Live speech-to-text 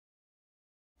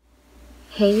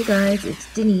Hey you guys,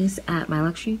 it's Denise at My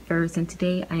Luxury First, and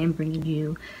today I am bringing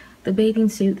you the bathing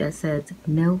suit that says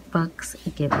no fucks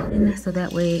given. And so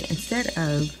that way, instead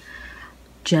of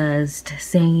just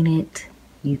saying it,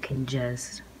 you can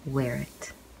just wear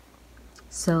it.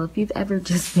 So if you've ever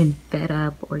just been fed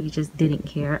up or you just didn't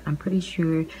care, I'm pretty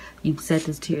sure you've said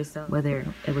this to yourself, whether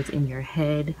it was in your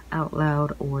head out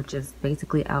loud or just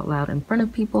basically out loud in front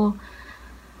of people.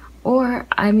 Or,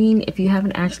 I mean, if you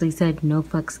haven't actually said no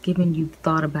fucks given, you've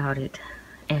thought about it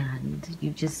and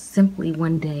you just simply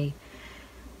one day,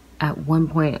 at one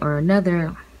point or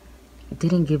another,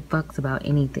 didn't give fucks about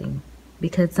anything.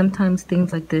 Because sometimes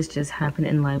things like this just happen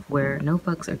in life where no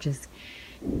fucks are just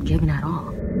given at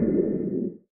all.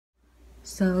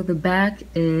 So the back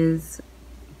is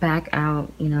back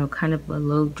out, you know, kind of a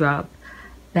low drop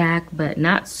back, but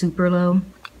not super low.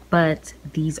 But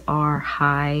these are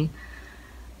high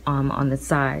on the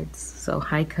sides, so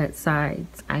high cut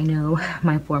sides. I know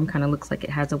my form kind of looks like it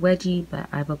has a wedgie, but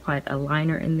I've applied a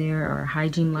liner in there, or a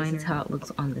hygiene liner. This is how it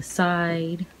looks on the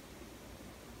side.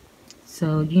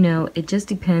 So, you know, it just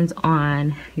depends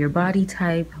on your body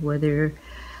type, whether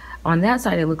on that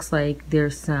side it looks like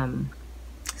there's some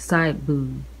side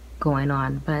boob going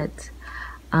on, but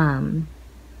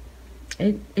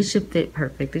it should fit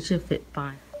perfect. It should fit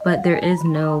fine. But there is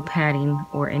no padding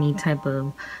or any type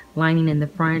of lining in the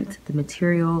front. The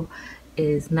material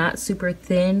is not super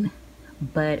thin,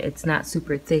 but it's not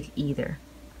super thick either.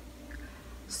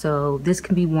 So this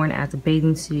can be worn as a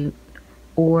bathing suit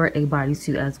or a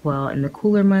bodysuit as well in the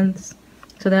cooler months.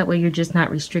 So that way you're just not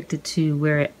restricted to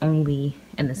wear it only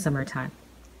in the summertime.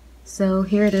 So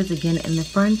here it is again in the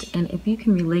front, and if you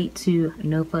can relate to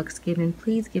no fucks given,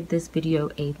 please give this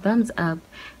video a thumbs up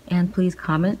and please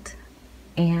comment.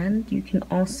 And you can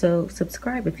also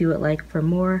subscribe if you would like for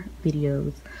more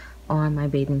videos on my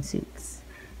bathing suits.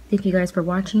 Thank you guys for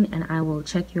watching, and I will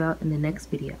check you out in the next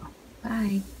video.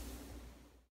 Bye.